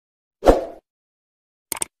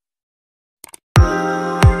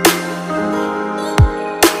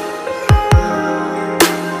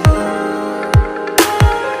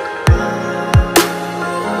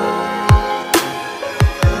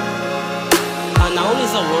A noun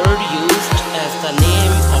is a word used as the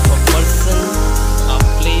name of a person, a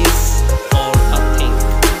place, or a thing.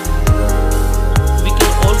 We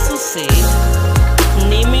can also say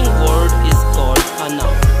naming word is called a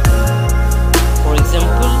noun. For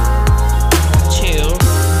example, chair,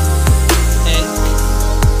 egg,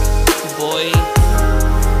 boy,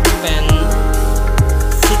 pen,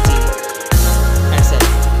 city, etc.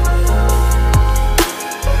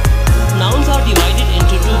 Nouns are divided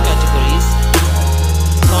into two categories: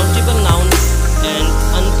 countable nouns and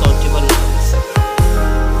uncountable nouns.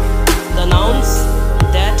 The nouns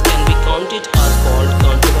that can be counted are called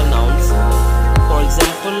countable nouns. For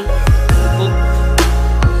example, book,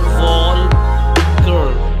 wall,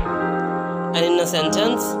 girl. And in a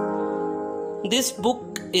sentence, this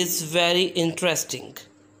book is very interesting.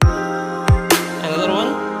 Another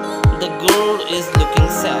one, the girl is looking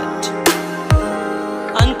sad.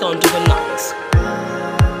 Uncountable nouns.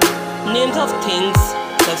 Names of things,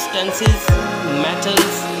 substances,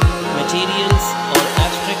 metals, materials, or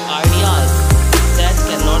abstract ideas that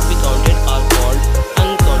cannot be counted are called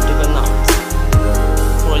uncountable nouns.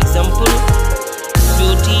 For example,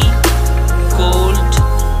 beauty, gold,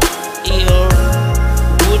 air,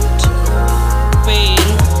 wood, pain,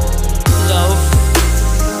 love,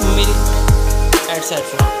 milk, etc.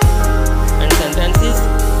 And sentences: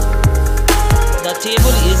 the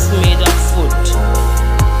table is made of wood.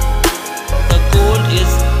 The gold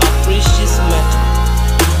is a precious metal.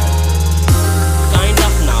 Kind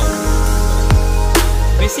of noun.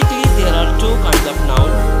 Basically, there are two kinds of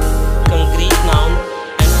noun: concrete noun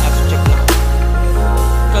and abstract noun.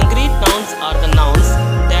 Concrete nouns are the nouns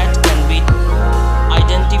that can be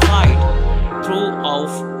identified through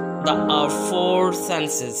our four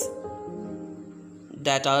senses,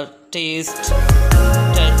 that are taste,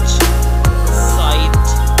 touch, sight,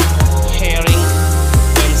 hearing,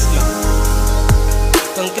 and smell.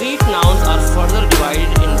 Concrete nouns are further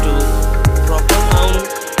divided into proper noun,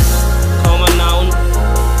 common noun,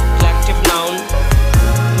 collective noun,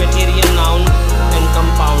 material noun, and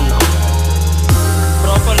compound noun.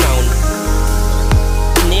 Proper noun: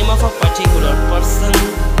 name of a particular person,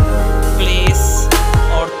 place,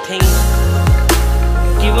 or thing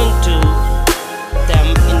given to them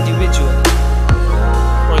individually.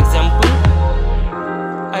 For example,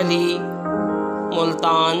 Ali,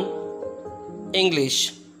 Multan,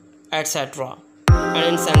 English, etc. And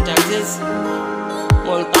in sentences,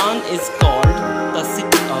 Multan is called the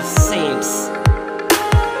city of saints.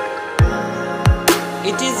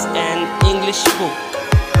 It is an English book.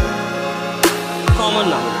 Common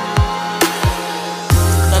noun: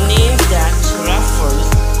 the name that refers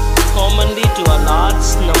commonly to a large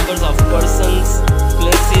number of persons,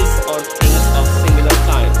 places, or things of similar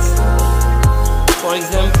kinds. For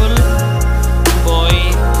example, boy,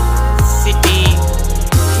 city,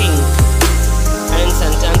 thing. And in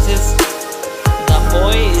sentences, the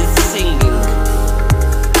boy is singing.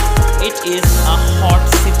 It is a hot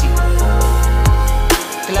city.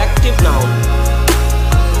 Collective noun: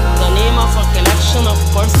 the name of a collection of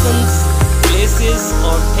persons, places,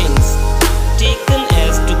 or things taken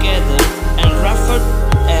as together and referred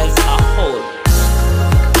as a whole.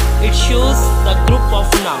 It shows the group of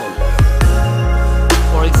noun.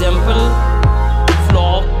 For example,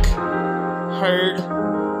 flock, herd,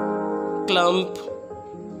 clump,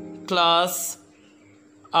 class,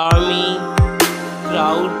 army,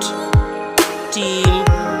 crowd, team,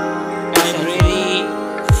 library,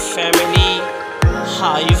 family,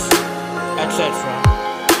 hive, etc.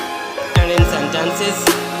 And in sentences,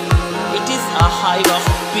 it is a hive of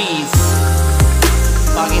bees.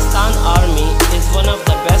 Pakistan Army is one of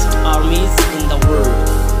the best armies in the world.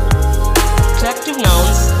 Collective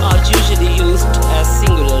nouns are usually used as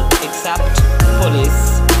singular except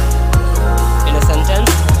police. In a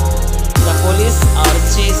sentence, the police are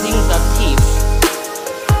chasing the thief.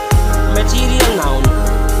 Material noun: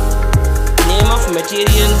 name of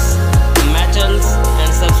materials, metals,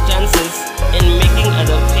 and substances in making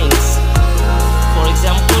other things. For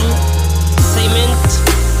example, cement,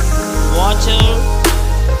 water,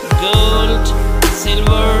 gold,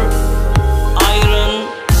 silver, iron,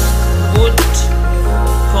 wood,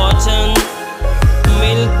 cotton,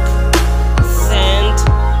 milk, sand,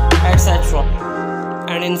 etc.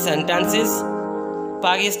 And in sentences,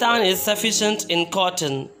 Pakistan is sufficient in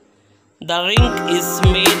cotton. The ring is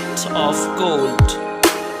made of gold.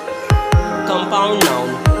 Compound noun: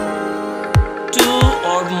 two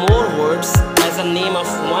or more words as a name of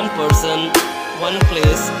one person, one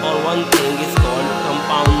place, or one thing is called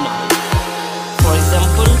compound noun. For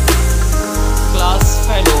example, class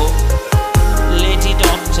fellow, lady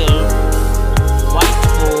doctor,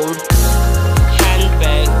 whiteboard,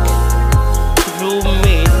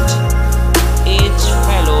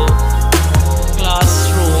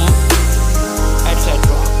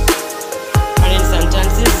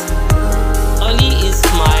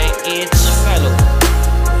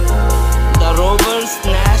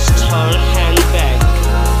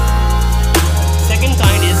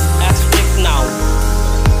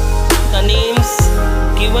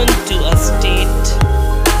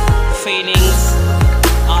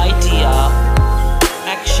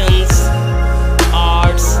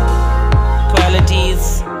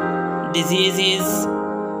 diseases,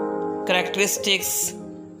 characteristics,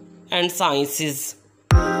 and sciences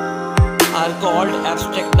are called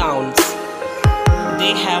abstract nouns.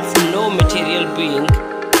 They have no material being,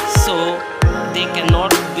 so they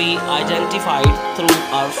cannot be identified through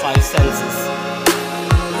our five senses.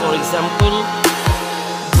 For example,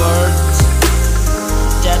 birth,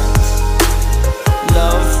 death,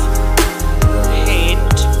 love,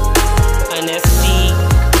 hate, honesty,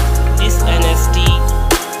 dishonesty,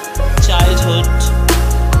 childhood,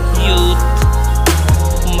 youth,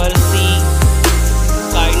 mercy,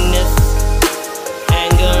 kindness,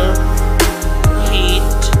 anger,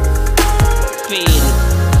 heat, pain,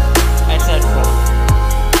 etc.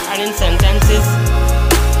 And in sentences,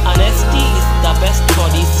 honesty is the best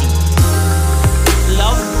policy.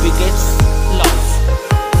 Love begets love.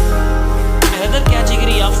 Another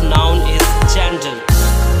category of noun is gender.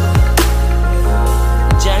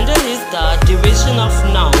 Gender is the division of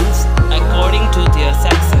nouns according to their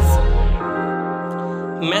sexes.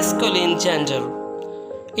 Masculine gender.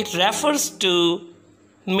 It refers to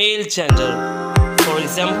male gender. For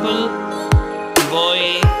example,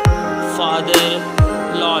 boy, father,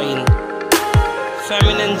 loin.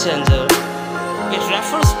 Feminine gender. It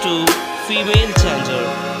refers to female gender.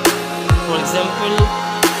 For example,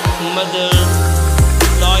 mother,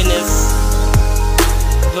 loiness,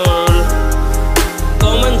 girl.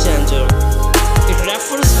 Common gender. It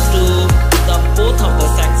refers to the both of the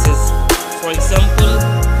sexes. For example,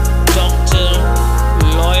 doctor,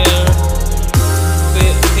 lawyer,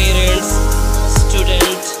 parents,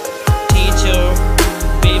 student, teacher,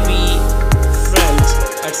 baby, friend,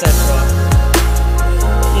 etc.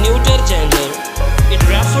 Neuter gender. It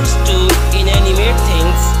refers to inanimate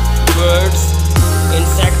things, birds,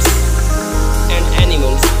 insects, and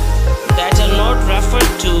animals that are not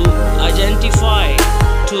referred to identify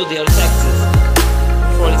to their sexes.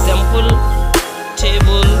 For example,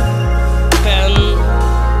 table, pen,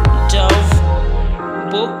 dove,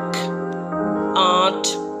 book, ant,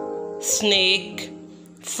 snake,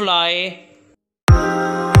 fly.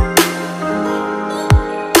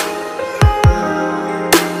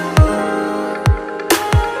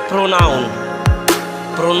 Pronoun.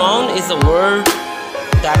 Pronoun is a word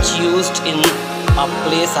that's used in a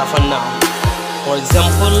place of a noun. For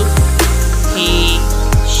example, he,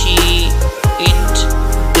 she, it,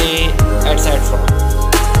 they, etc.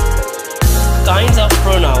 Kinds of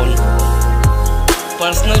pronoun: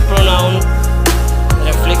 personal pronoun,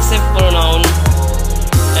 reflexive pronoun,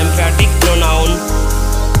 emphatic pronoun,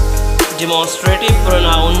 demonstrative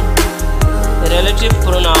pronoun, relative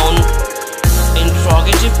pronoun,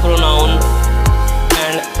 interrogative pronoun,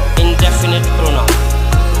 and indefinite pronoun.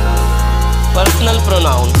 Personal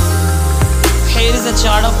pronoun. Here is a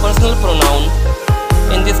chart of personal pronoun.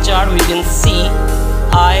 In this chart we can see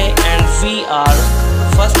I and we are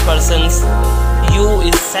first persons, you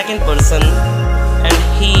is second person, and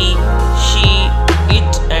he, she,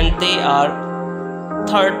 it and they are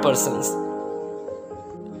third persons.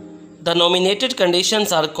 The nominated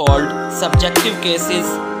conditions are called subjective cases.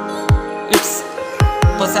 Its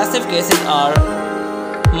possessive cases are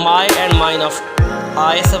my and mine of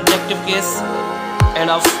I subjective case, and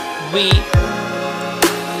of we,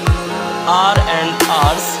 our and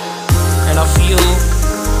ours, and of you,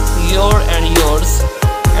 your and yours,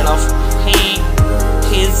 and of he,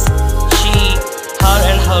 his, she, her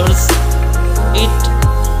and hers, it,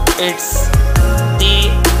 its, they,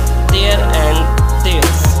 their and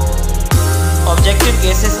theirs. Objective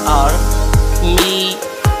cases are me,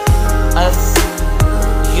 us,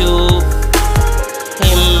 you,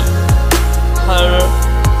 him, her,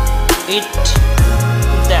 it,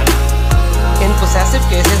 them. In possessive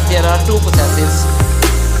cases there are two possessives.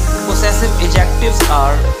 Possessive adjectives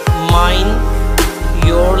are mine,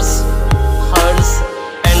 yours, hers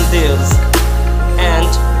and theirs. And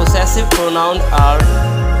possessive pronouns are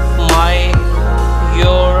my,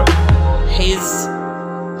 your, his,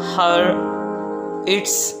 her,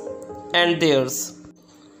 its and theirs.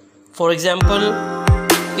 For example,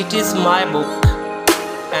 it is my book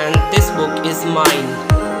and this book is mine.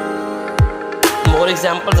 More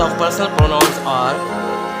examples of personal pronouns are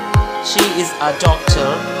she is a doctor,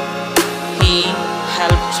 he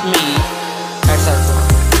helped me, etc.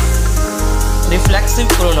 Reflexive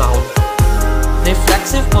pronoun.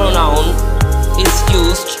 Reflexive pronoun is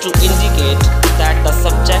used to indicate that the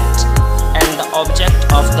subject and the object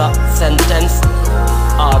of the sentence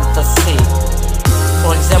are the same.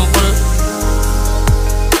 For example,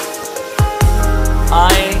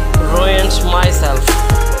 I ruined myself.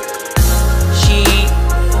 She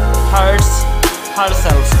hurts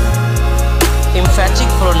herself. Emphatic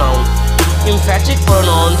pronoun. Emphatic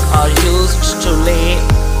pronouns are used to lay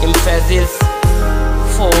emphasis,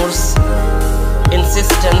 force,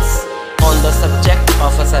 insistence on the subject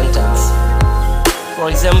of a sentence. For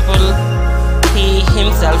example, he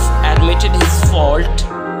himself admitted his fault.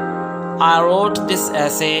 I wrote this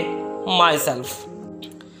essay myself.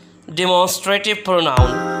 Demonstrative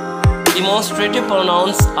pronoun. Demonstrative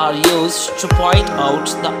pronouns are used to point out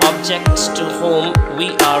the object to whom we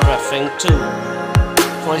are referring to.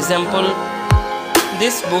 For example,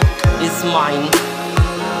 this book is mine.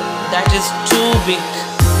 That is too big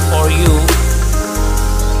for you.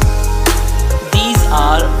 These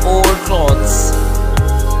are old clothes.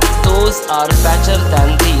 Those are better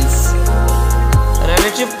than these.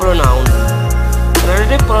 Relative pronoun.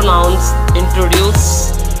 Relative pronouns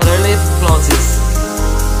introduce relative clauses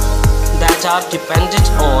that are dependent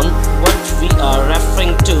on what we are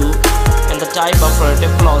referring to and the type of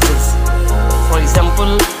relative clauses. For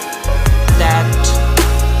example, that,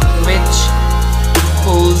 which,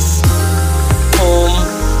 whose, whom,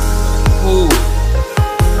 who.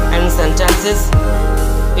 And sentences,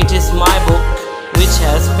 it is my book which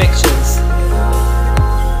has pictures.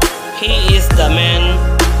 He is the man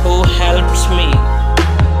who helped me.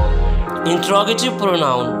 Interrogative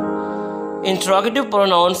pronoun. Interrogative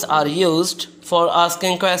pronouns are used for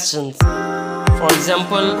asking questions. For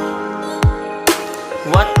example,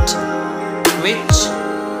 what, which,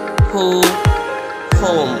 who,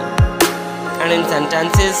 whom. And in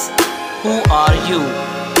sentences, who are you?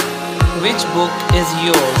 Which book is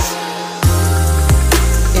yours?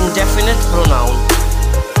 Indefinite pronoun.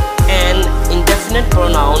 An indefinite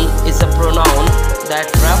pronoun is a pronoun that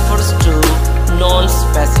refers to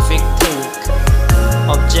non-specific thing,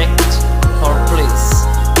 object, or place.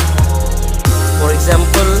 For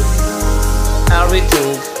example,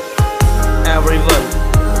 everything, everyone,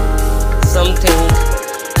 something,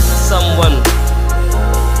 someone,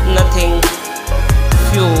 nothing,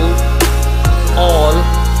 few, all,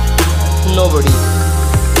 nobody.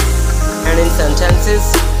 And in sentences,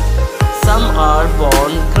 some are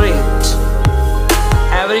born great.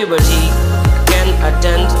 Everybody can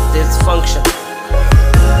attend this function.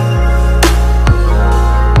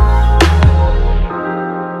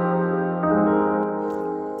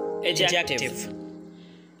 Adjective.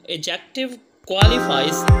 Adjective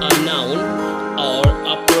qualifies a noun or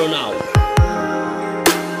a pronoun.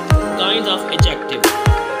 Kinds of adjective.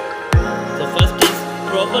 So first is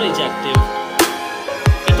proper adjective.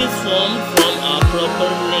 It is formed from a proper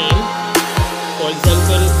name. For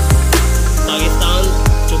example, Pakistan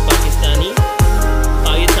to Pakistani.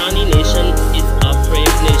 Pakistani nation is a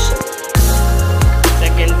brave nation.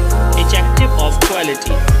 Second, adjective of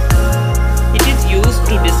quality. It is used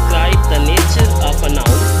to describe the nature of a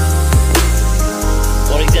noun.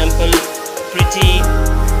 For example, pretty,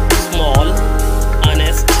 small,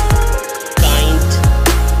 honest, kind,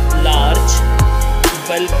 large,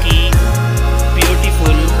 bulky,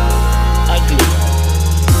 beautiful, ugly.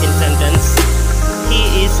 In sentence,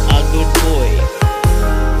 he is a good boy.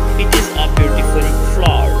 It is a beautiful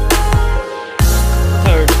flower.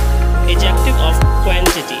 Third, adjective of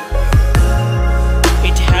quantity.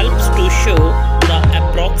 It helps to show the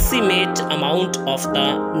approximate amount of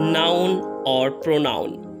the noun or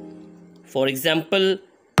pronoun. For example,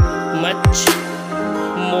 much,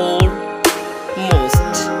 more,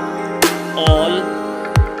 most, all,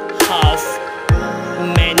 half,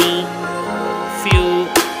 many, few,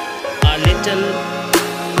 a little,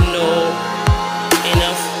 no,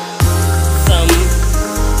 enough, some,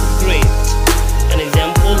 great. An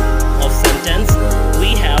example of sentence,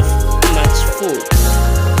 we have much food.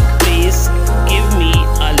 Please give me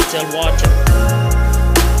a little water.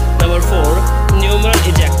 Number 4. Numeral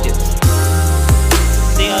adjectives.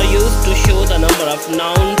 They are used to show the number of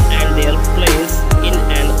nouns and their place in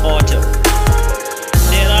an order.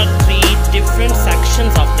 There are 3 different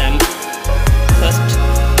sections of them. First,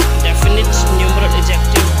 definite numeral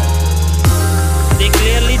adjective. They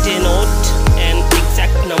clearly denote an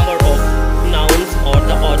exact number of nouns or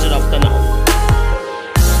the order of the noun.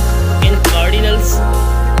 In cardinals,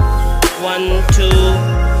 1, 2,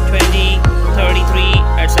 20, 33,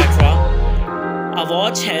 etc. A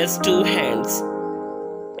watch has 2 hands.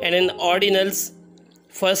 And in ordinals,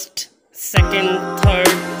 first, second, third,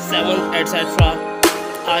 seventh, etc.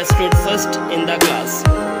 I stood first in the class.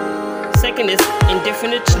 Second is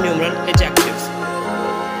indefinite numeral adjectives.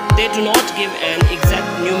 They do not give an exact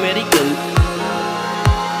numerical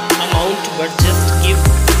amount but just give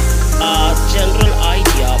a general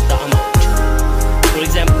idea of the amount. For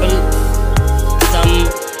example, some,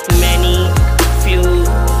 many, few,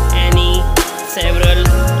 any, several,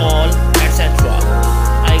 all, etc.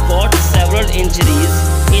 I got several injuries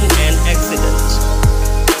in an accident.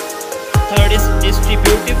 Third is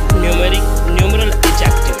distributive numeral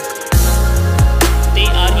adjectives. They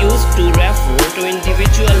are used to refer to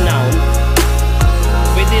individual noun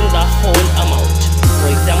within the whole amount. For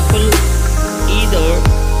example, either,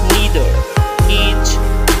 neither, each,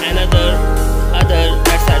 another, other,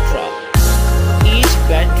 etc. Each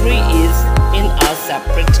battery is in a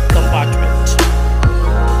separate compartment.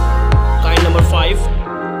 Kind number 5,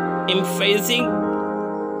 emphasizing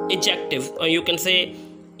adjectives, or you can say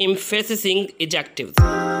emphasizing adjectives.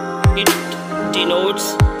 It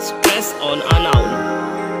denotes stress on a noun.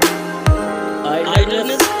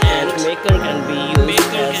 Idleness and maker can be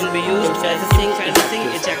used as emphasizing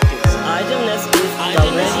adjectives. Idleness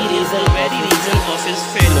is the very reason of his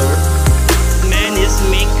failure. Man is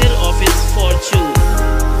maker of his fortune.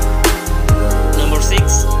 Number 6,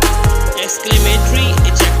 exclamatory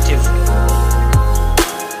adjective.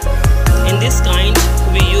 In this kind,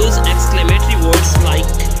 we use exclamatory words like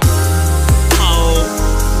how,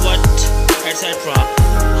 what, etc.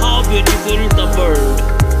 How beautiful the bird.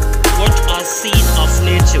 What a scene of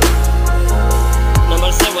nature.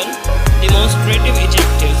 Number 7, demonstrative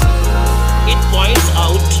adjectives. It points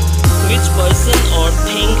out which person or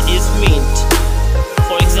thing is meant.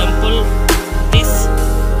 For example, this,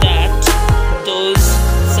 that, those,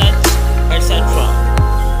 such, etc.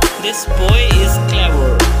 This boy is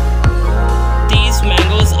clever. These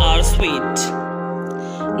mangoes are sweet.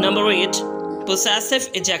 Number 8, possessive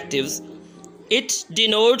adjectives. It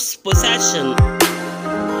denotes possession.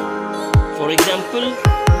 For example,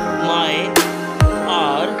 my,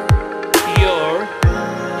 our, your,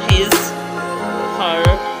 his, her,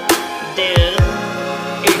 their,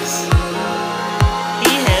 its.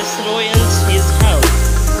 He has ruined his health.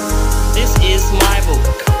 This is my book.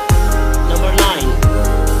 Number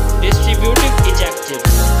 9, distributive adjective.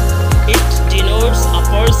 It denotes a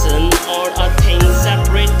person or a thing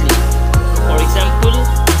separately. For example,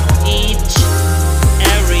 each,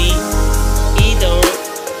 every, either,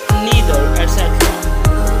 neither, etc.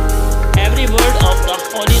 Every word of the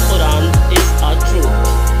Holy Quran is a truth.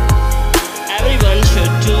 Everyone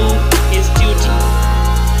should do his duty.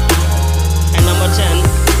 And number 10,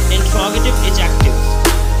 interrogative adjectives.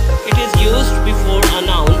 It is used before a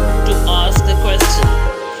noun to ask the question.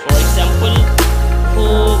 For example,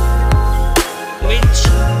 who, which,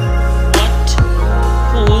 what,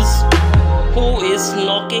 whose, who is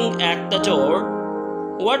knocking at the door,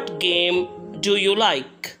 what game do you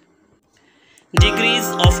like? Degrees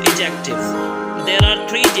of adjectives. There are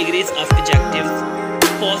 3 degrees of adjectives.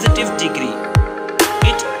 Positive degree.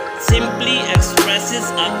 It simply expresses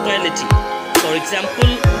a quality. For example,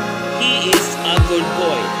 he is a good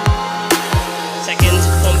boy. Second,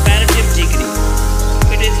 comparative degree.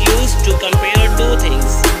 It is used to compare 2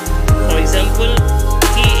 things. For example,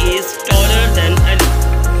 he is taller than Ali.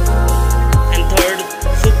 And third,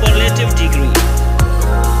 superlative degree.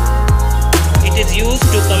 It is used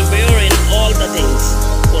to compare in all the things.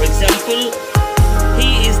 For example,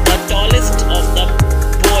 he is the tallest of the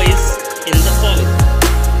boys in the college.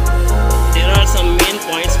 There are some main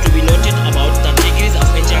points to be noted about the degrees of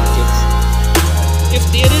adjectives. If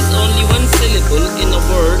there is only one syllable in a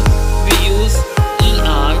word, we use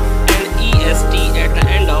ER and EST at the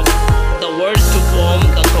end of the word to form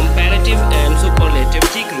the comparative and superlative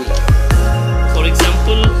degree. For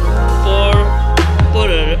example, poor,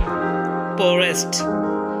 poorer, poorest,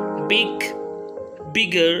 big,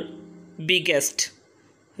 bigger, biggest,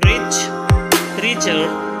 rich, richer,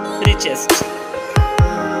 richest.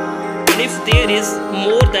 And if there is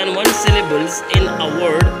more than one syllables in a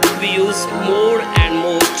word, we use more and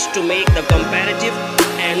most to make the comparative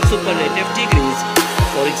and superlative degrees.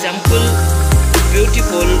 For example,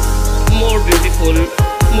 beautiful, more beautiful,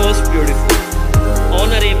 most beautiful,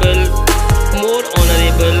 honorable, more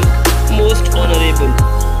honorable, most honorable,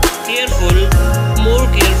 careful, more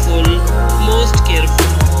careful, most careful.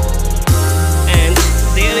 And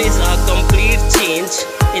there is a complete change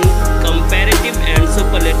in comparative and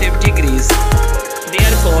superlative degrees. They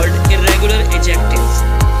are called irregular adjectives.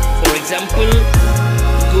 For example,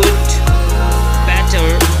 good, better,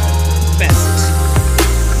 best,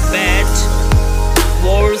 bad,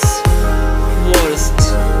 worse, worst,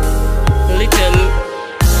 little,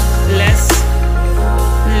 less,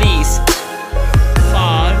 least,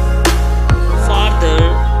 far, farther,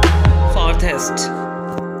 farthest.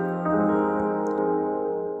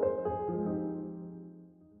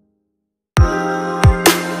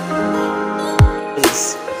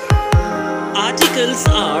 Articles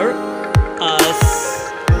are a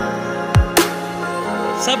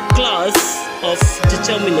subclass of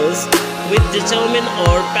determiners with determine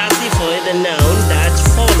or pacify the noun that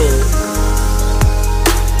follow.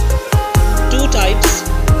 Two types.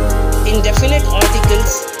 Indefinite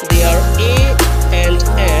articles, they are a and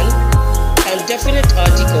an, and definite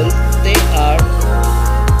articles, they are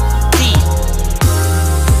the.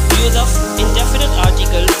 Use of indefinite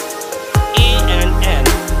articles a and an.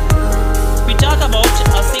 We talk about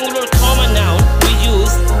a singular common noun, we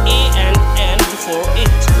use a and an before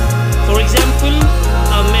it. For example,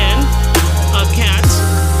 a man, a cat,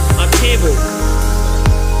 a table.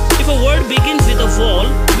 If a word begins with a vowel,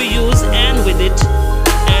 we use an with it.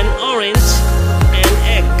 An orange, an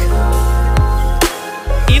egg.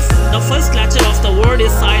 If the first letter of the word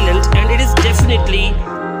is silent and it is definitely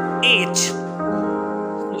H,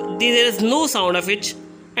 there is no sound of it,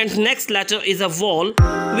 and next letter is a vowel,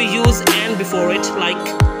 we use an before it, like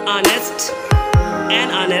honest, an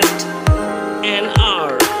honest, an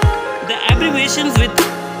R. The abbreviations with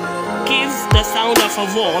gives the sound of a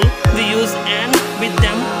vowel, we use an with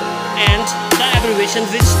them, and the abbreviations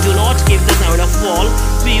which do not give the sound of vowel,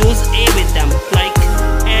 we use a with them, like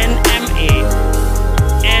NMA,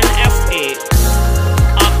 NFA,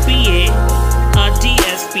 a PA, a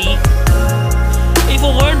DSP. If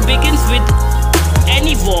a word begins with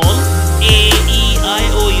any vowel, A, E, I,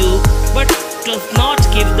 O, U, but does not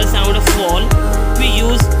give the sound of vowel, we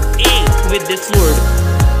use a with this word.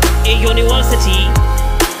 A university,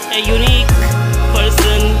 a unique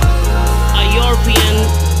person, a European,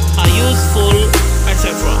 a useful,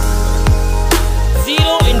 etc.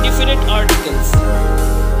 Zero indefinite articles.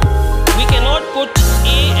 We cannot put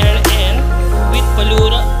a and an with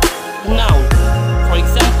plural noun. For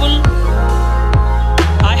example,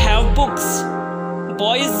 I have books.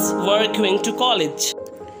 Boys were going to college.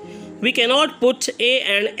 We cannot put a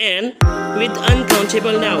and an with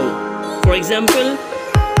uncountable noun. For example,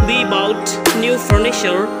 we bought new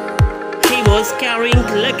furniture. He was carrying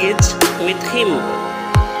luggage with him.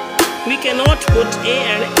 We cannot put a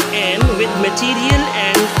and an with material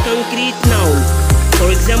and concrete noun. For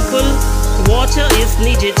example, water is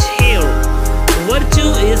needed here. Virtue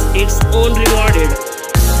is its own rewarded.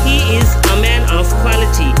 He is a man of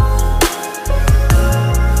quality.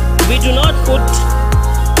 We do not put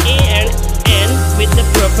a and an with the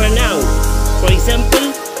proper noun. For example,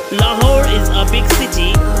 Lahore is a big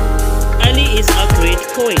city. Ali is a great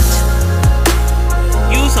poet.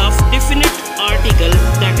 Use of definite article,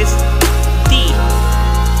 that is the.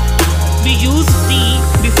 We use the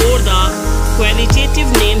before the qualitative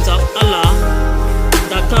names of Allah,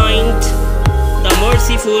 the kind, the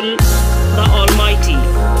merciful, the almighty.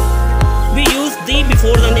 We use the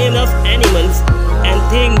before the names of animals and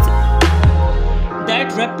things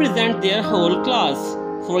that represent their whole class.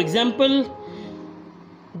 For example,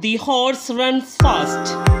 the horse runs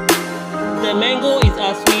fast. The mango is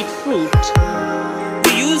a sweet fruit.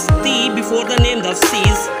 We use the before the names of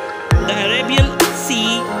seas, the Arabian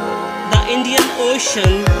Sea, the Indian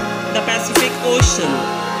Ocean, the Pacific Ocean.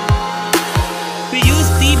 We use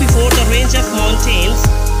the before the range of mountains,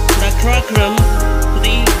 the Karakoram,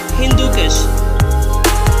 the Hindu Kush.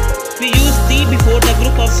 We use the before the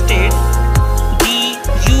group of states, the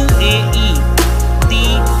UAE, the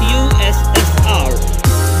USSR.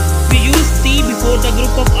 We use the before the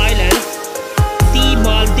group of islands, the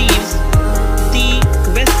Maldives, the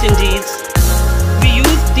West Indies. We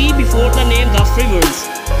use the before the names of rivers,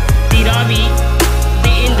 the Ravi,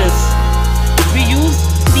 the Indus. We use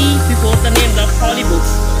the before the names of holy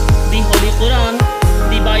books, the Holy Quran,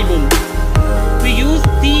 the Bible. We use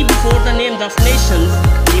the before the names of nations,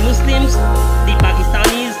 the Muslims, the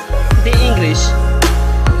Pakistanis, the English.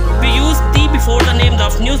 We use the before the names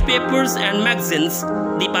of newspapers and magazines,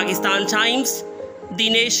 the Pakistan Times, the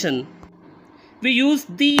Nation. We use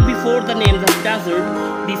the before the names of desert,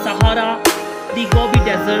 the Sahara, the Gobi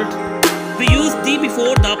Desert. We use the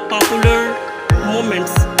before the popular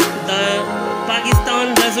movements, the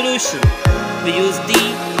Pakistan Resolution. We use the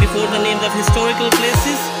before the names of historical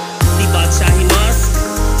places, the Badshahi Mosque.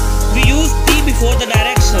 We use the before the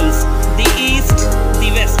directions, the east, the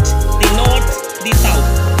west, the north, the south.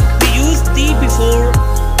 We use the before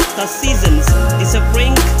the seasons, the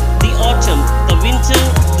spring, the autumn, the winter,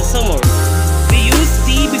 the summer. We use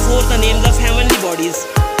the before the names of heavenly bodies,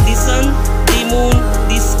 the sun, the moon,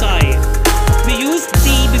 the sky. We use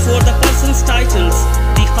the before the person's titles,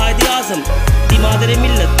 the Qaid-e-Azam, the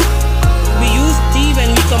Madar-e-Millat. We use the when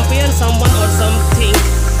we compare someone or something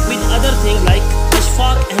with other thing, like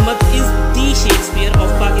Ashfaq Ahmad is the Shakespeare of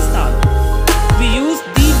Pakistan. We use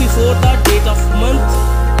the before the date of month.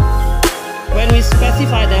 When we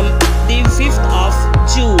specify them, the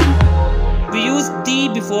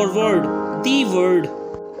the word.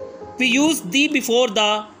 We use the before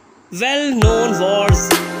the well-known words.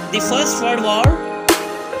 The first word war.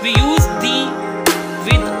 We use the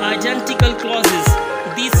with identical clauses.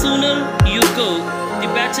 The sooner you go, the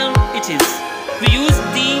better it is. We use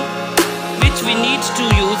the which we need to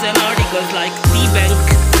use in articles like the bank,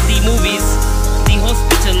 the movies, the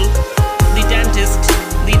hospital, the dentist,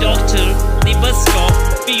 the doctor, the bus stop.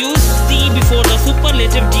 We use the before the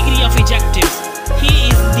superlative degree of adjectives. He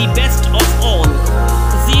is the best of all.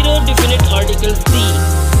 Zero definite article the.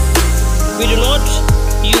 We do not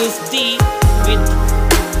use the with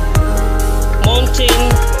mountain,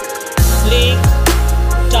 lake,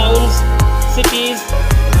 towns, cities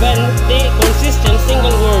when they consist in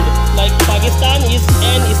single word, like Pakistan is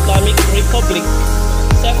an Islamic republic.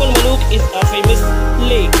 Saiful Muluk is a famous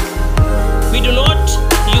lake. We do not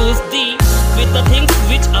use the with the things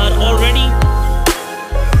which are already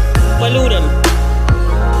plural.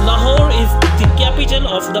 Lahore is the capital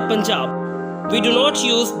of the Punjab. We do not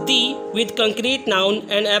use the with concrete noun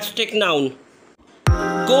and abstract noun.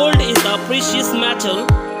 Gold is a precious metal.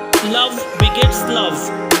 Love begets love.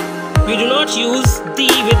 We do not use the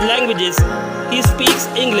with languages. He speaks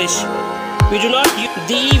English. We do not use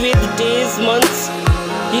the with days, months.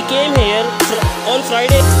 He came here on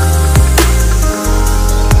Friday.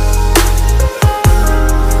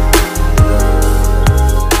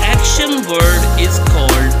 Action word is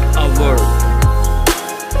called a verb.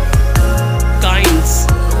 Kinds.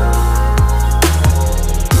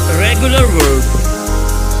 Regular verb.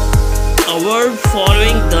 A verb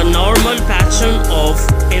following the normal pattern of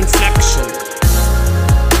inflection.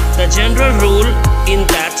 The general rule in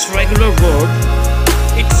that regular verb,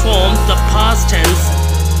 it forms the past tense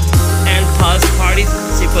and past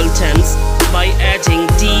participle tense by adding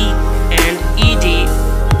d and ed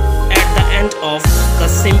at the end of the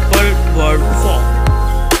simple verb form.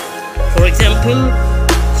 For example,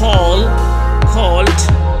 call, called,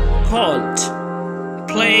 called,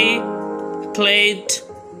 play, played,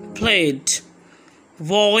 played,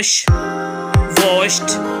 wash,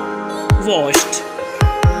 washed, washed.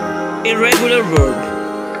 Irregular verb.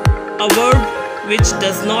 A verb which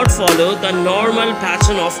does not follow the normal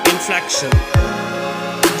pattern of inflection.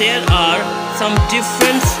 There are some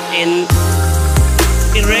difference in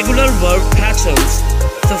irregular verb patterns.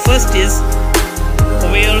 The first is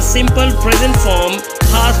where simple present form,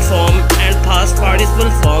 past form and past participle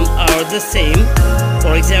form are the same.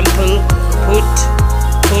 For example, put,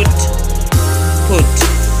 put, put,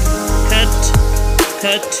 cut,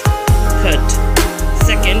 cut, cut.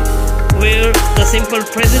 Second, where the simple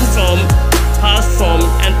present form, past form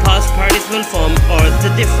and past participle form are the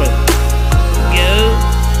different. Go,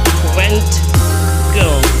 went,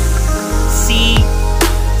 gone. See,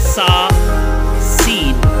 saw,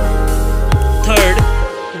 seen. Third,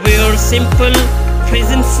 where simple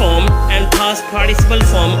present form and past participle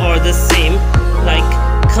form are the same, like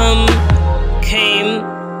come, came,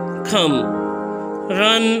 come.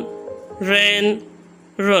 Run, ran,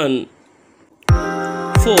 run.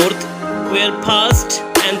 Fourth, where past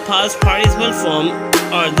and past participle form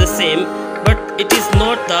are the same, but it is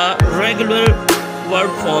not the regular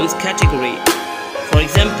verb forms category. For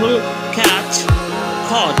example, catch,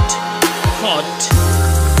 caught, caught,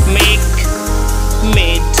 make,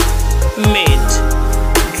 made, made,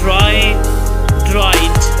 dry,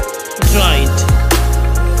 dried, dried.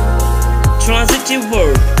 Transitive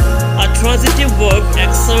verb. A transitive verb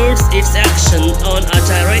exerts its action on a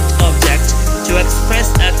direct object to express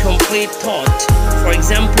a complete thought. For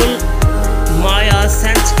example, Maya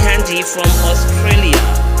sent candy from Australia.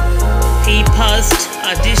 He passed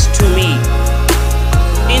a dish to me.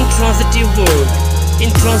 Intransitive verb.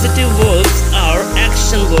 Intransitive verbs are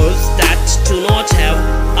action verbs that do not have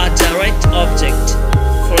a direct object.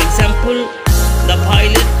 For example, the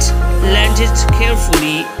pilot landed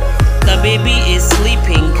carefully. The baby is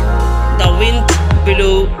sleeping. The wind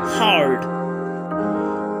blew hard.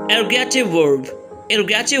 Ergative verb.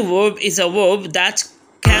 Ergative verb is a verb that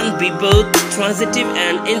can be both transitive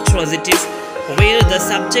and intransitive, where the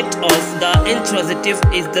subject of the intransitive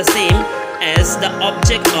is the same as the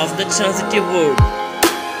object of the transitive verb.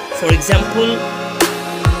 For example,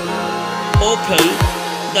 open,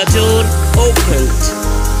 the door opened.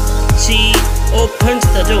 She opened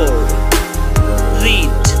the door.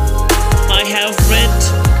 Read, I have read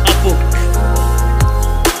a book.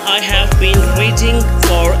 I have been reading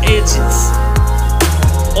for ages.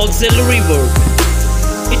 Auxiliary verb.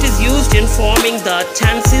 It is used in forming the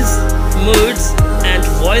tenses, moods and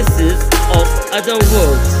voices of other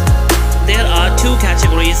verbs. There are two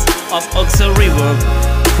categories of auxiliary verb.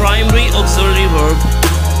 Primary auxiliary verb.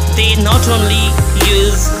 They not only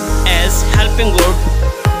use as helping verb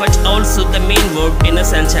but also the main verb in a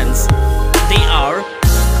sentence. They are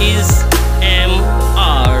is, am,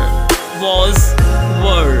 are, was,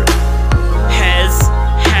 were, has,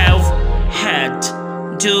 have, had,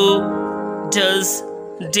 do, does,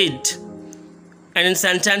 did. And in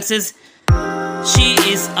sentences, she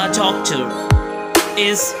is a doctor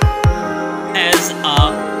is as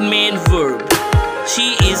a main verb.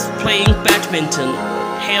 She is playing badminton.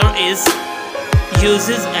 Here is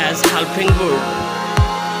uses as helping verb.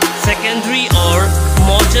 Secondary or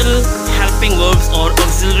modal helping verbs or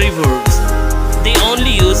auxiliary verbs. They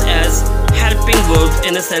only use as helping verbs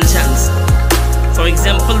in a sentence. For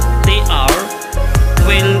example, they are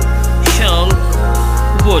will, shall,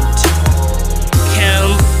 would, can,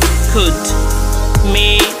 could,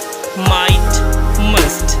 may, might,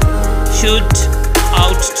 must, should,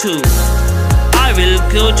 ought to. I will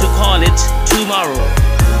go to college tomorrow.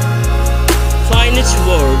 Finite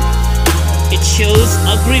verb. It shows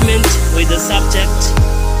agreement with the subject,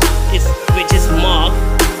 which is marked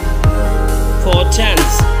for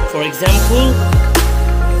tense. For example,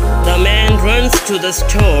 the man runs to the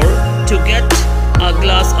store to get a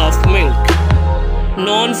glass of milk.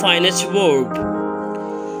 Non-finite verb.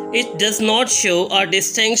 It does not show a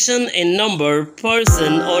distinction in number,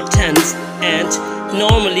 person or tense and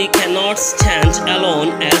normally cannot stand alone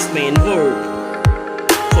as main verb.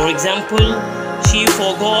 For example, she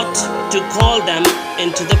forgot to call them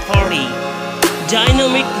into the party.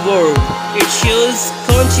 Dynamic verb. It shows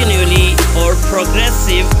continually or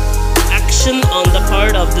progressive action on the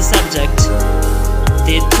part of the subject.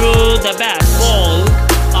 They threw the ball.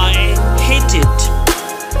 I hit it.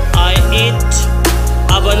 I ate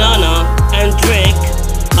a banana and drank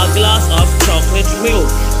a glass of chocolate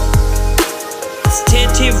milk.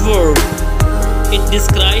 Stative verb. It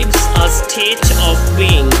describes a state of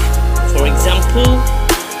being. For example,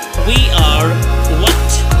 we are what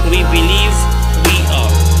we believe we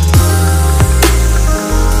are.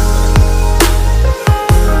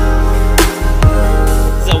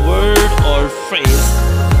 The word or phrase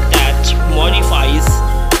that modifies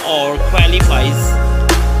or qualifies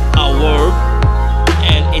a verb,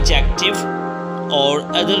 an adjective or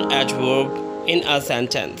other adverb in a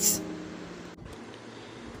sentence.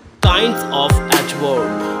 Kinds of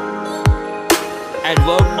adverb.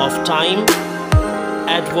 Adverb of time,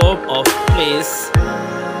 adverb of place,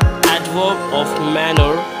 adverb of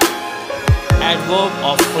manner, adverb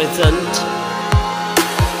of result,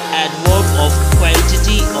 adverb of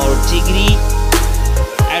quantity or degree,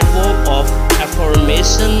 adverb of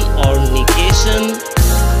affirmation or negation,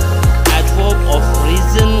 adverb of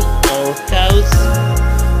reason or cause,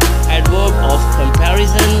 adverb of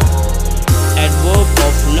comparison, adverb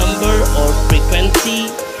of number or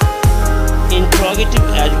frequency, interrogative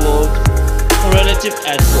adverb, relative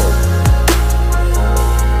adverb.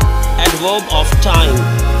 Adverb of time.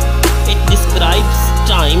 It describes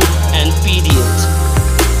time and period.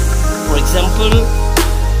 For example,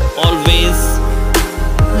 always,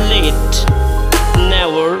 late,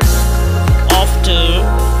 never, after,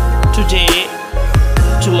 today,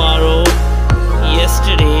 tomorrow,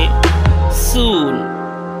 yesterday, soon,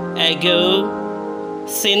 ago,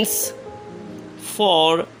 since,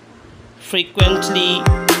 for, frequently,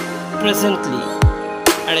 presently.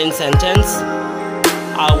 And in sentence,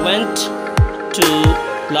 I went to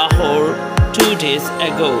Lahore 2 days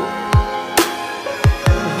ago.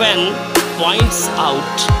 When points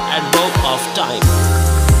out adverb of time.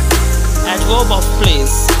 Adverb of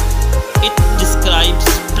place. It describes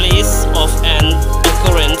place of an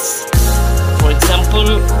occurrence. For example,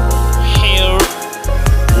 here,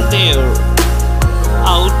 there,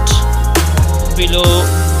 out,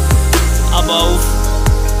 below, above,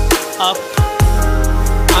 up,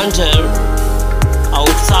 under,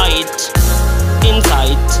 outside,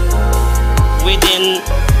 inside, within,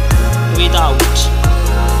 without,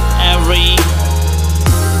 every.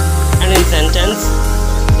 And in sentence,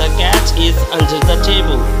 the cat is under the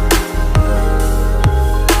table.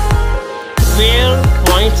 Where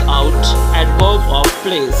points out adverb of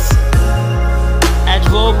place.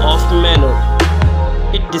 Adverb of manner.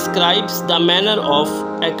 It describes the manner of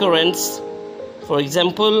occurrence. For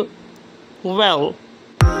example, well,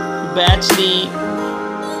 badly,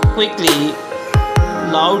 quickly,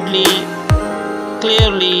 loudly,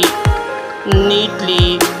 clearly,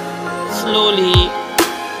 neatly, slowly,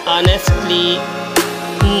 honestly,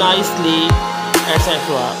 nicely, etc.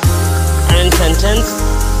 And in sentence,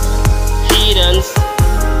 he runs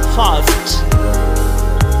fast.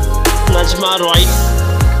 Najma writes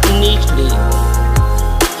neatly.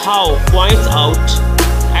 How points out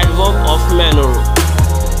adverb of manner.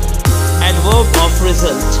 Adverb of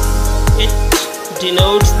result.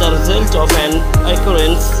 denotes the result of an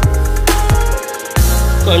occurrence.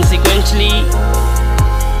 Consequently,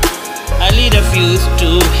 Ali refused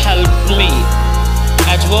to help me.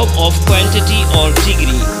 Adverb of quantity or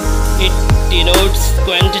degree. It denotes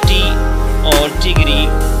quantity or degree.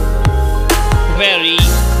 Very,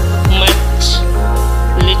 much,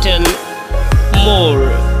 little, more,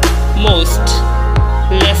 most,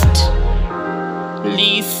 least,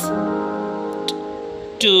 least,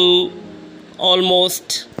 to,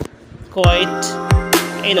 almost, quite,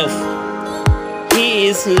 enough. He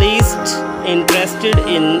is least interested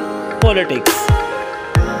in politics.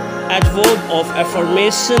 Adverb of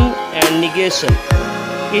affirmation and negation.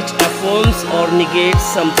 It affirms or negates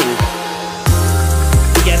something.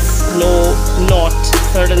 Yes, no, not,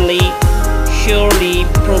 certainly, surely,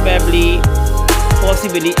 probably,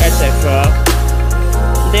 possibly, etc.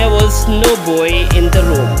 There was no boy in the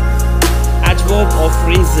room. Adverb of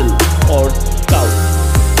reason or cause.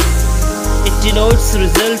 It denotes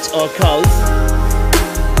result or cause.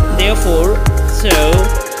 Therefore, so,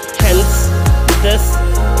 hence, thus,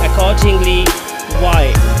 accordingly,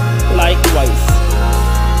 why, likewise.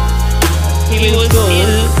 He was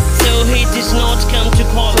ill, so he did not come to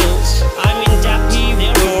college. I'm in debt,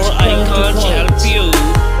 therefore I can't help you.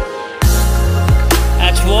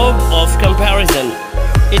 Adverb of comparison.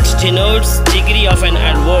 It denotes degree of an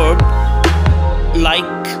adverb,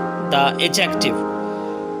 like the adjective.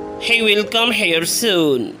 He will come here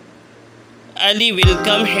soon. Ali will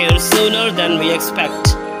come here sooner than we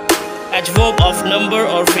expect. Adverb of number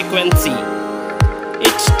or frequency.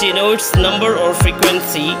 It denotes number or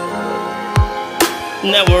frequency.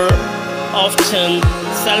 Never, often,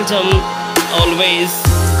 seldom, always,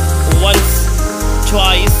 once,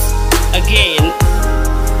 twice, again.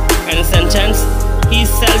 And sentence, he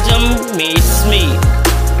seldom meets me.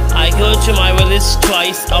 I go to my village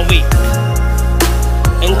twice a week.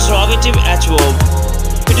 Interrogative adverb.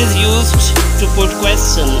 It is used to put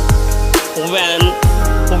question. When,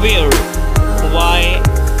 where, why,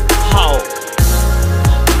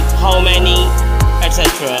 how many,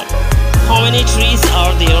 etc. How many trees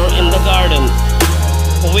are there in the garden?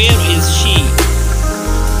 Where is she?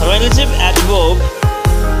 Relative adverb.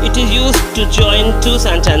 It is used to join two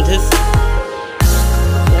sentences.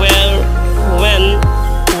 Where, when,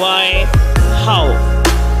 why, how.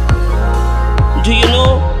 Do you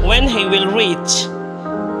know when he will reach?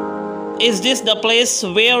 Is this the place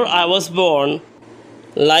where I was born?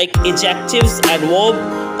 Like adjectives, adverb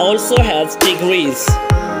also has degrees.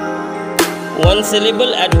 One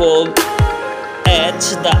syllable adverb at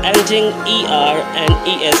the ending er and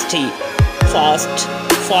est. Fast,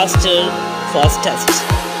 faster, fastest.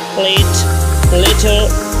 Late, later,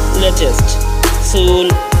 latest. Soon,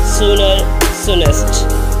 sooner, soonest.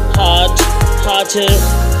 Hard, harder,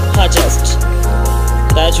 hardest.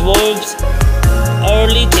 The adverbs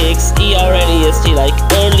early takes er and est, like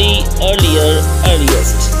early, earlier,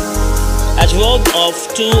 earliest. Adverb of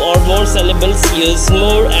two or more syllables use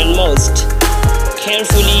more and most.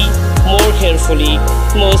 Carefully, more carefully,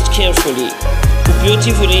 most carefully.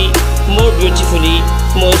 Beautifully, more beautifully,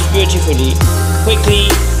 most beautifully. Quickly,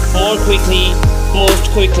 more quickly,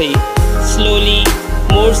 most quickly. Slowly,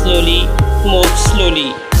 more slowly, most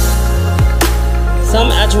slowly.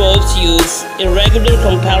 Some adverbs use irregular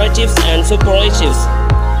comparatives and superlatives.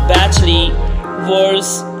 Badly,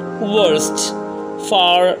 worse, worst.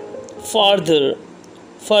 Far, farther,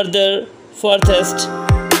 further, furthest,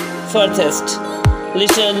 furthest.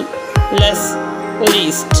 Little, less,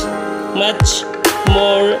 least. Much,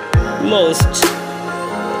 more, most.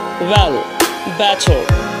 Well, better,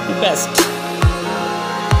 best.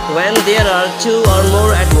 When there are two or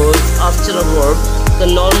more adverbs after a verb, the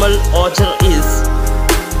normal order is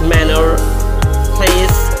manner,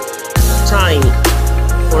 place, time.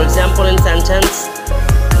 For example, in sentence,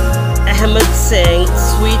 Ahmed sang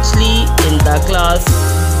sweetly in the class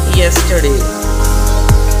yesterday.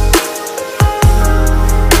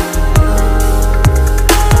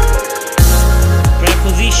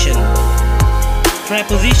 Preposition.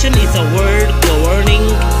 Preposition is a word governing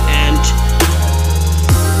and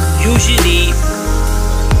usually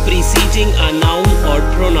preceding a noun or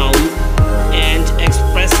pronoun and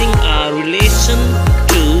expressing a relation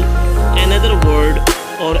to another word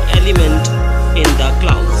or element in the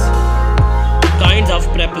clause. Kinds of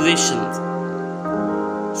prepositions: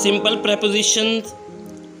 simple prepositions,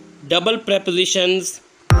 double prepositions,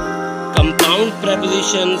 compound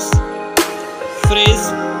prepositions, phrase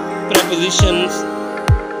prepositions,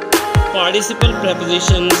 participle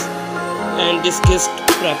prepositions, and discussed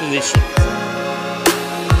prepositions.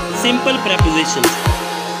 Simple prepositions.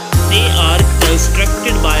 They are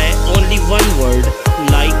constructed by only one word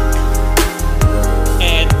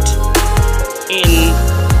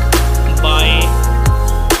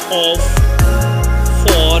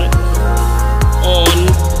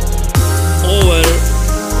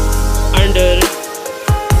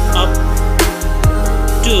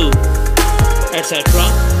etc.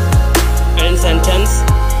 And in sentence,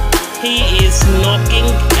 he is knocking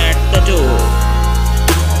at the door.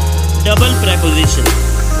 Double preposition.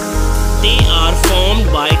 They are formed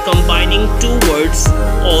by combining two words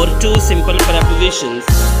or two simple prepositions.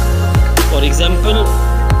 For example,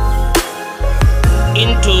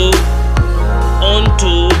 into,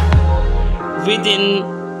 onto, within,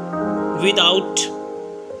 without,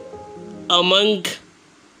 among,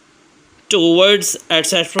 towards,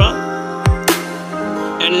 etc.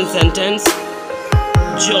 And in sentence,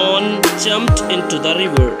 John jumped into the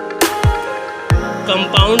river.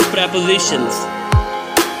 Compound prepositions.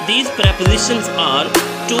 These prepositions are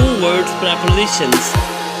two-word prepositions.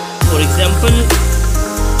 For example,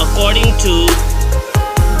 according to,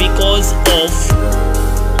 because of,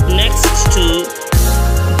 next to,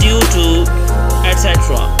 due to,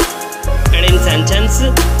 etc. And in sentence,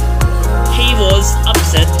 he was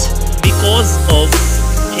upset because of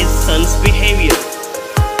his son's behavior.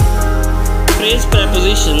 Phrase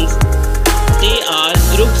prepositions. They are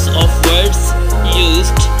groups of words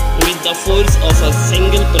used with the force of a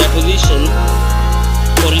single preposition.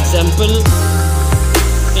 For example,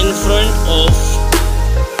 in front of,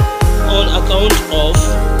 on account of,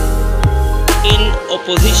 in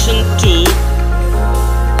opposition to,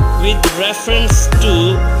 with reference to,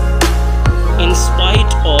 in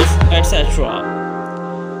spite of, etc.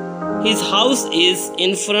 His house is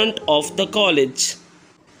in front of the college.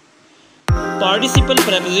 Participle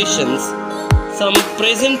prepositions. Some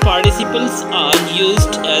present participles are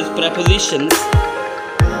used as prepositions.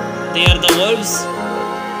 They are the verbs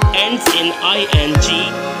ends in ing.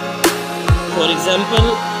 For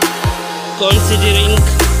example, considering,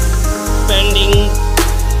 pending,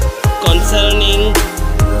 concerning,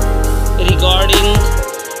 regarding,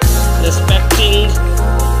 respecting,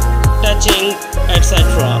 touching,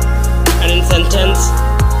 etc. And in sentence,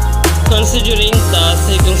 considering the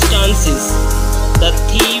circumstances, the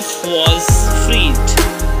thief was freed.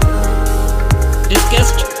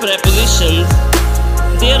 Discussed prepositions.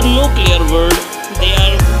 They are no clear word, they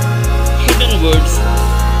are hidden words,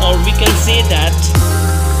 or we can say that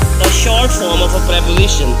the short form of a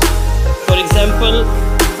preposition. For example,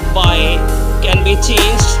 by can be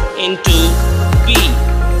changed into be.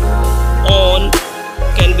 On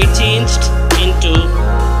can be changed into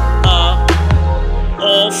a.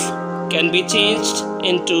 Off can be changed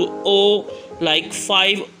into o, like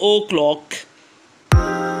 5 o'clock.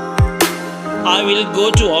 I will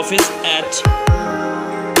go to office at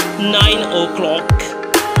 9 o'clock.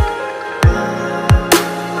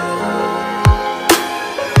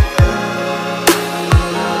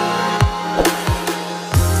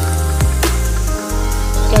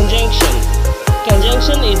 Conjunction.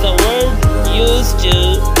 Conjunction is a word used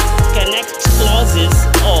to connect clauses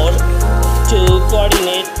or to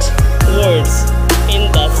coordinate words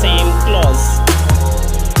in the same clause.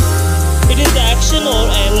 It is the action or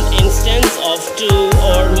an instance of two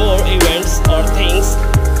or more events or things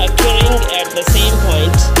occurring at the same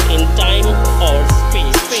point in time or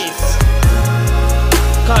space.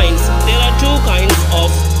 Kinds. There are two kinds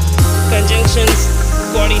of conjunctions: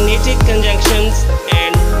 coordinating conjunctions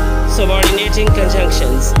and subordinating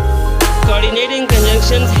conjunctions. Coordinating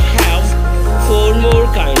conjunctions have four more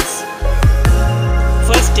kinds.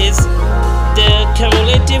 First is the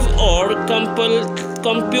cumulative or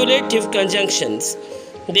compulative conjunctions.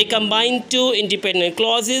 They combine two independent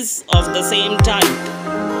clauses of the same type.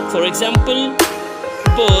 For example,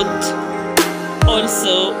 both,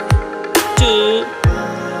 also, to,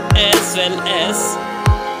 as well as,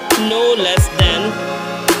 no less than,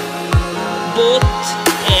 both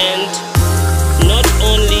and, not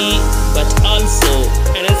only but also.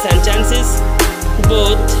 And in sentences,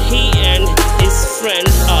 both he and his friend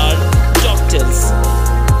are doctors.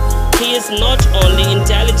 He is not only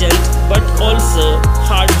intelligent but also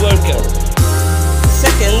hard worker.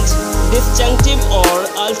 Second, disjunctive or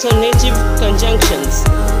alternative conjunctions.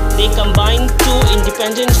 They combine two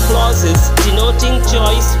independent clauses denoting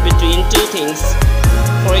choice between two things.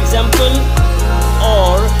 For example,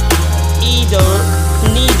 or, either,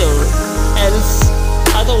 neither, else,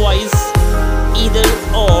 otherwise, either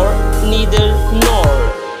or, neither nor.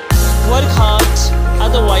 Work hard,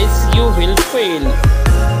 otherwise you will fail.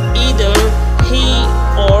 Either he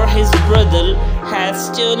or his brother has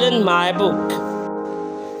stolen my book.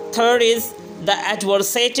 Third is the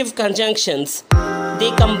adversative conjunctions.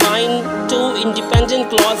 They combine two independent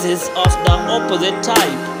clauses of the opposite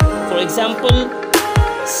type. For example,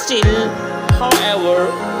 still,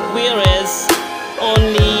 however, whereas,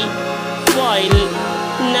 only, while,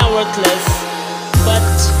 nevertheless, but,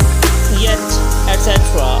 yet,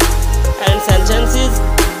 etc. And sentences: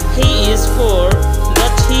 he is poor,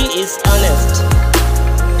 but he is honest.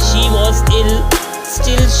 She was ill,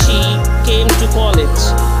 still she came to college.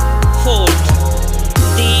 Fourth,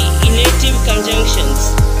 the inative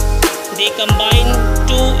conjunctions. They combine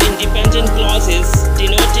two independent clauses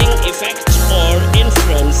denoting effect or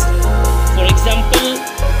inference. For example,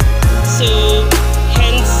 so,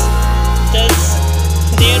 hence, thus,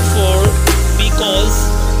 therefore, because,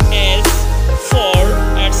 as, for,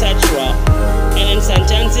 etc. And in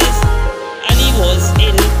sentences, Ali was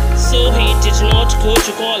ill, so he did not go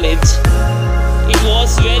to college. It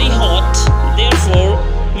was very hot, therefore,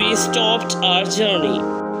 we stopped our journey.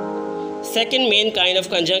 Second main kind of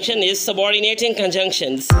conjunction is subordinating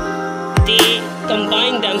conjunctions. They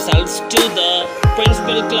combine themselves to the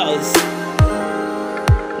principal clause.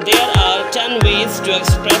 There are 10 ways to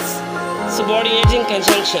express subordinating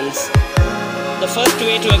conjunctions. The first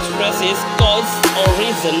way to express is cause or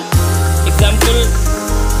reason. Example,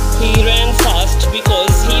 he ran fast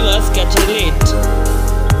because he was getting late.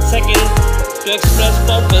 Second, to express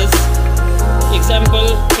purpose. Example,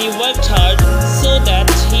 he worked hard so that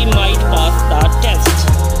he might pass the test.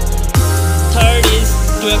 Third is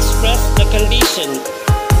to express the condition.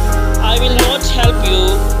 I will not help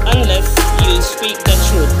you unless you speak the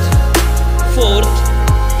truth. Fourth,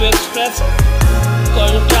 to express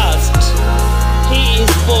contrast. He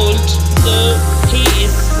is bold though he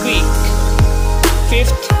is weak.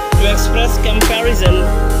 Fifth, to express comparison.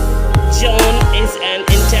 John is as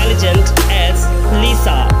intelligent as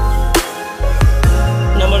Lisa.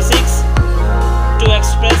 Number 6, to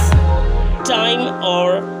express time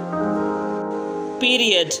or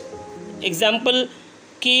period. Example,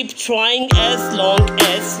 keep trying as long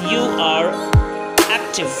as you are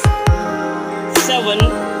active. 7,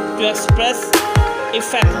 to express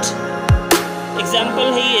effect.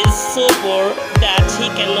 Example, he is so poor that he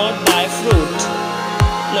cannot buy fruit.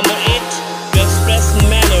 Number 8, to express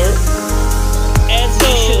manner. As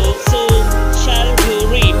you sow, so shall you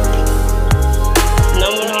reap.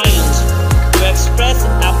 Number 9, to express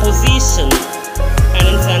apposition. And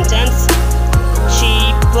in sentence, she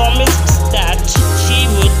promised that she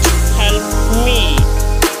would help me.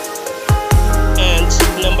 And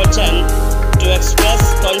number 10, to express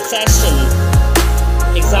concession.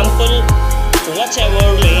 Example,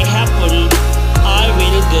 whatever may happen, I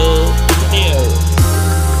will go there.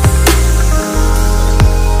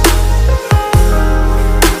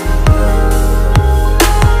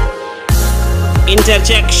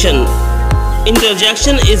 Interjection.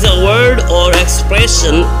 Interjection is a word or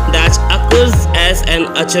expression that occurs as an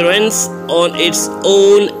utterance on its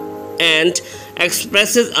own and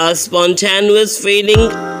expresses a spontaneous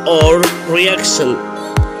feeling or reaction.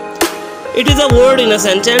 It is a word in a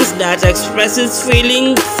sentence that expresses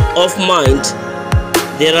feelings of mind.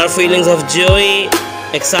 There are feelings of joy,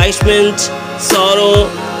 excitement, sorrow,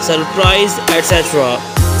 surprise, etc.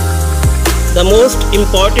 The most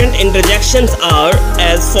important interjections are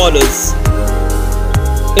as follows.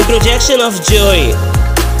 Interjection of joy.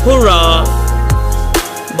 Hurrah!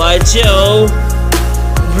 By Joe.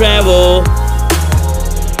 Bravo!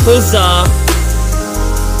 Huzzah!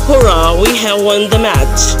 Hurrah! We have won the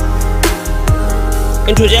match.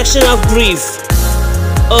 Interjection of grief.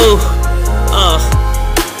 Oh! Ah!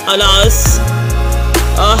 Alas!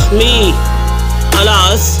 Ah me!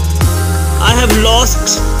 Alas! I have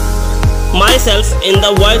lost myself in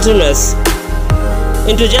the wilderness.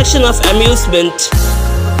 Interjection of amusement.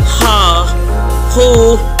 Ha!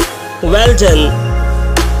 Ho! Well done!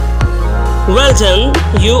 Well done,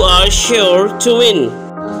 you are sure to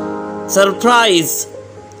win. Surprise!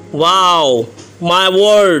 Wow! My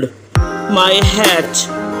word! My hat!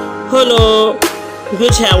 Hello!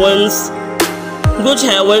 Good heavens! Good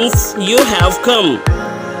heavens, you have come!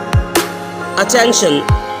 Attention!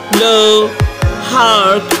 Lo!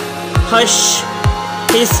 Hark! Hush!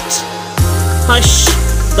 Hist! Hush!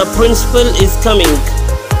 The principal is coming.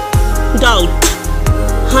 Doubt!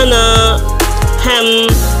 Hana!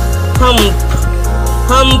 Hem! Hump!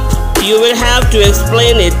 Hump! You will have to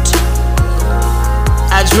explain it.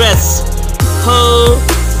 Address! Ho!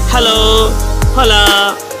 Hello!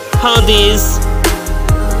 Hola! How this?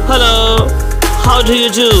 Hello! How do you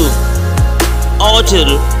do?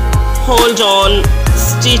 Order! Hold on!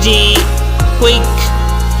 Steady! Quick!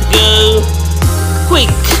 Go!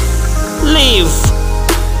 Quick! Leave!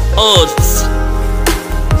 Oaths!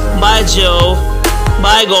 By Joe!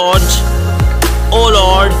 By God! Oh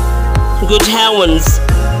Lord! Good heavens!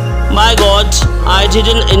 My God! I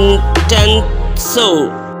didn't intend so.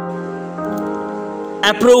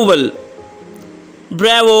 Approval!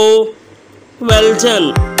 Bravo! Well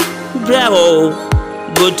done! Bravo!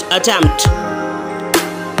 Good attempt!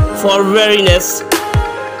 For weariness.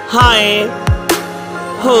 Hi.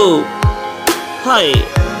 Ho. Hi.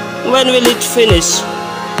 When will it finish?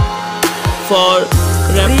 For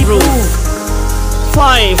reproof.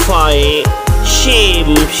 Fie, fie.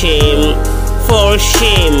 Shame, shame. For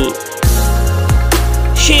shame.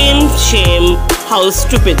 Shame, shame. How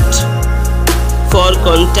stupid. For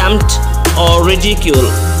contempt or ridicule.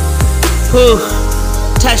 Pooh.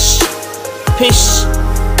 Tush. Pish.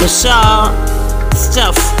 Pisha.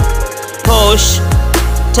 Stuff. Posh.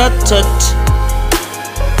 Tut tut.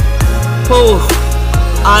 Pooh.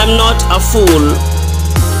 I'm not a fool.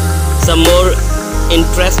 Some more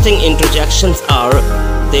interesting interjections are,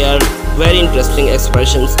 they are very interesting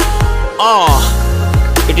expressions. Ah,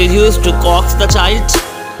 it is used to coax the child.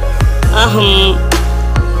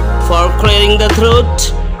 For clearing the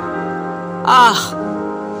throat. Ah,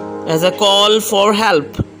 as a call for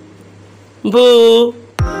help. Boo,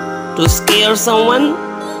 to scare someone.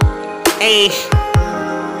 Eh,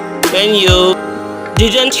 when you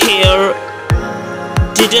didn't hear,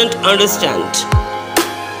 didn't understand.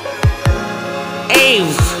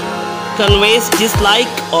 Ave conveys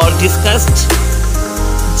dislike or disgust.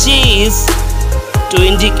 Geez, to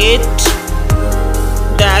indicate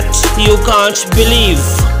that you can't believe.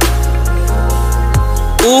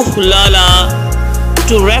 Ooh la la,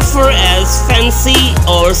 to refer as fancy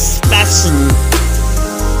or special.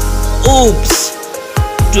 Oops,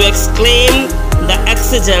 to exclaim the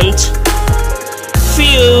accident.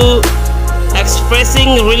 Few,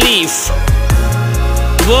 expressing relief.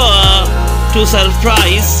 Were, to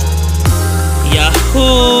surprise.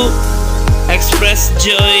 Yahoo, express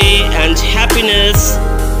joy and happiness.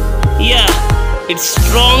 Yeah, it's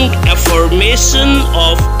strong affirmation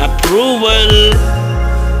of approval.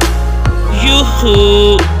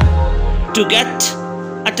 Yoo-hoo, to get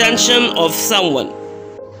attention of someone.